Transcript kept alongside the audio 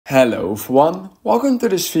Hello everyone, welcome to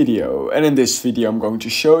this video, and in this video I'm going to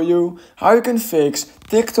show you how you can fix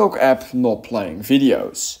TikTok app not playing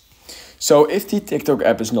videos. So if the TikTok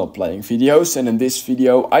app is not playing videos, then in this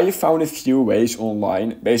video I found a few ways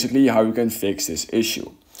online basically how you can fix this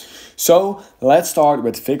issue. So let's start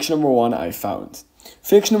with fix number one I found.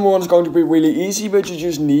 Fix number one is going to be really easy, but you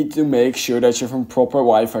just need to make sure that you have a proper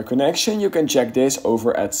Wi-Fi connection. You can check this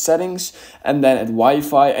over at settings and then at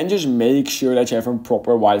Wi-Fi, and just make sure that you have a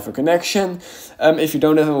proper Wi-Fi connection. If you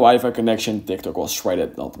don't have a Wi-Fi connection, TikTok will straight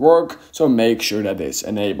up not work, so make sure that is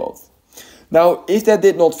enabled. Now, if that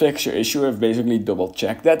did not fix your issue, I've basically double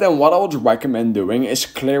checked that, and what I would recommend doing is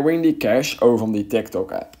clearing the cache over from the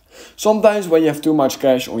TikTok app. Sometimes when you have too much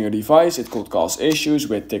cache on your device, it could cause issues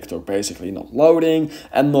with TikTok basically not loading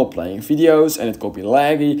and not playing videos, and it could be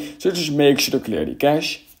laggy, so just make sure to clear the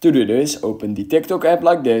cache. To do this, open the TikTok app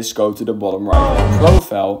like this, go to the bottom right of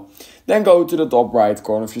profile, then go to the top right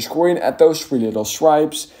corner of your screen at those three little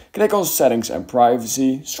stripes, click on settings and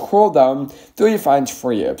privacy, scroll down till you find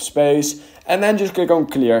free up space, and then just click on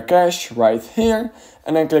clear cache right here,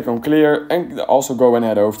 and then click on clear, and also go and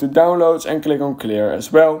head over to downloads and click on clear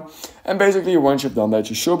as well. And basically once you've done that,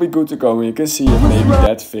 you should be good to go, and you can see if maybe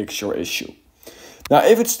that fixed your issue. Now,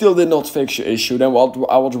 if it still did not fix your issue, then what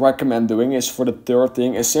I would recommend doing is, for the third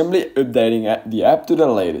thing, is simply updating the app to the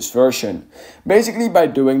latest version. Basically, by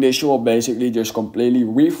doing this, you will basically just completely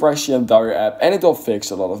refresh the entire app, and it will fix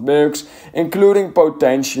a lot of bugs, including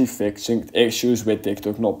potentially fixing issues with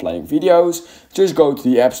TikTok not playing videos. Just go to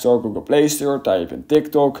the App Store, Google Play Store, type in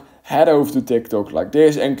TikTok, head over to TikTok like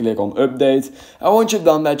this, and click on update. And once you've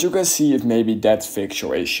done that, you can see if maybe that fixed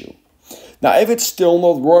your issue. Now, if it's still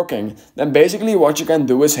not working, then basically what you can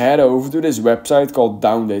do is head over to this website called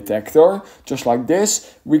Down Detector, just like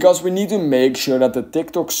this, because we need to make sure that the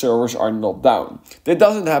TikTok servers are not down. That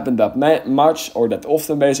doesn't happen that much or that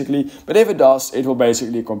often basically, but if it does, it will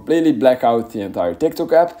basically completely black out the entire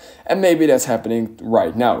TikTok app, and maybe that's happening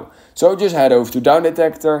right now. So just head over to Down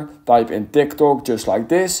Detector, type in TikTok just like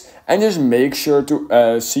this, and just make sure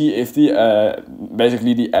to see if the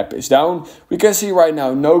basically the app is down. We can see right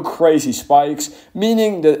now no crazy spikes,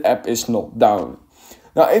 meaning the app is not down.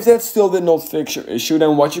 Now, if that still did not fix your issue,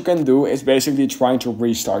 then what you can do is basically trying to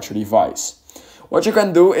restart your device. What you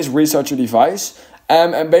can do is restart your device.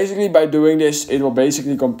 And basically by doing this, it will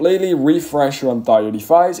basically completely refresh your entire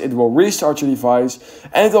device, it will restart your device,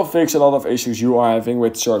 and it will fix a lot of issues you are having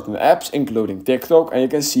with certain apps, including TikTok, and you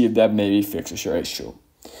can see if that maybe fixes your issue.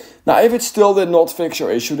 Now, if it still did not fix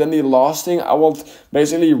your issue, then the last thing I would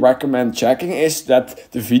basically recommend checking is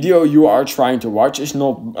that the video you are trying to watch is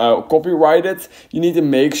not copyrighted. You need to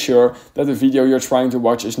make sure that the video you're trying to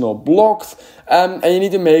watch is not blocked. And you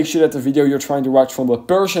need to make sure that the video you're trying to watch from the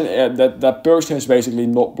person, that person has basically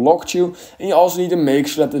not blocked you. And you also need to make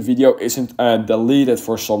sure that the video isn't deleted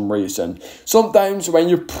for some reason. Sometimes when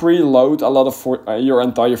you preload a lot of your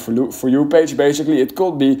entire For You page, basically, it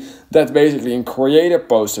could be that basically a creator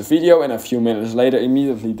posts a video and a few minutes later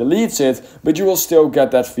immediately deletes it, but you will still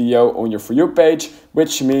get that video on your For You page,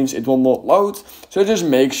 which means it will not load. So just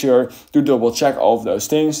make sure to double check all of those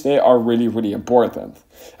things. They are really, really important.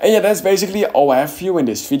 And yeah, that's basically all I have for you in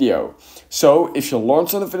this video. So if you learned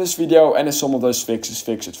something from this video and if some of those fixes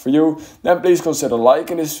fix it for you, then please consider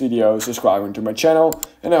liking this video, subscribing to my channel,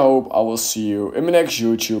 and I hope I will see you in my next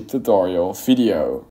YouTube tutorial video.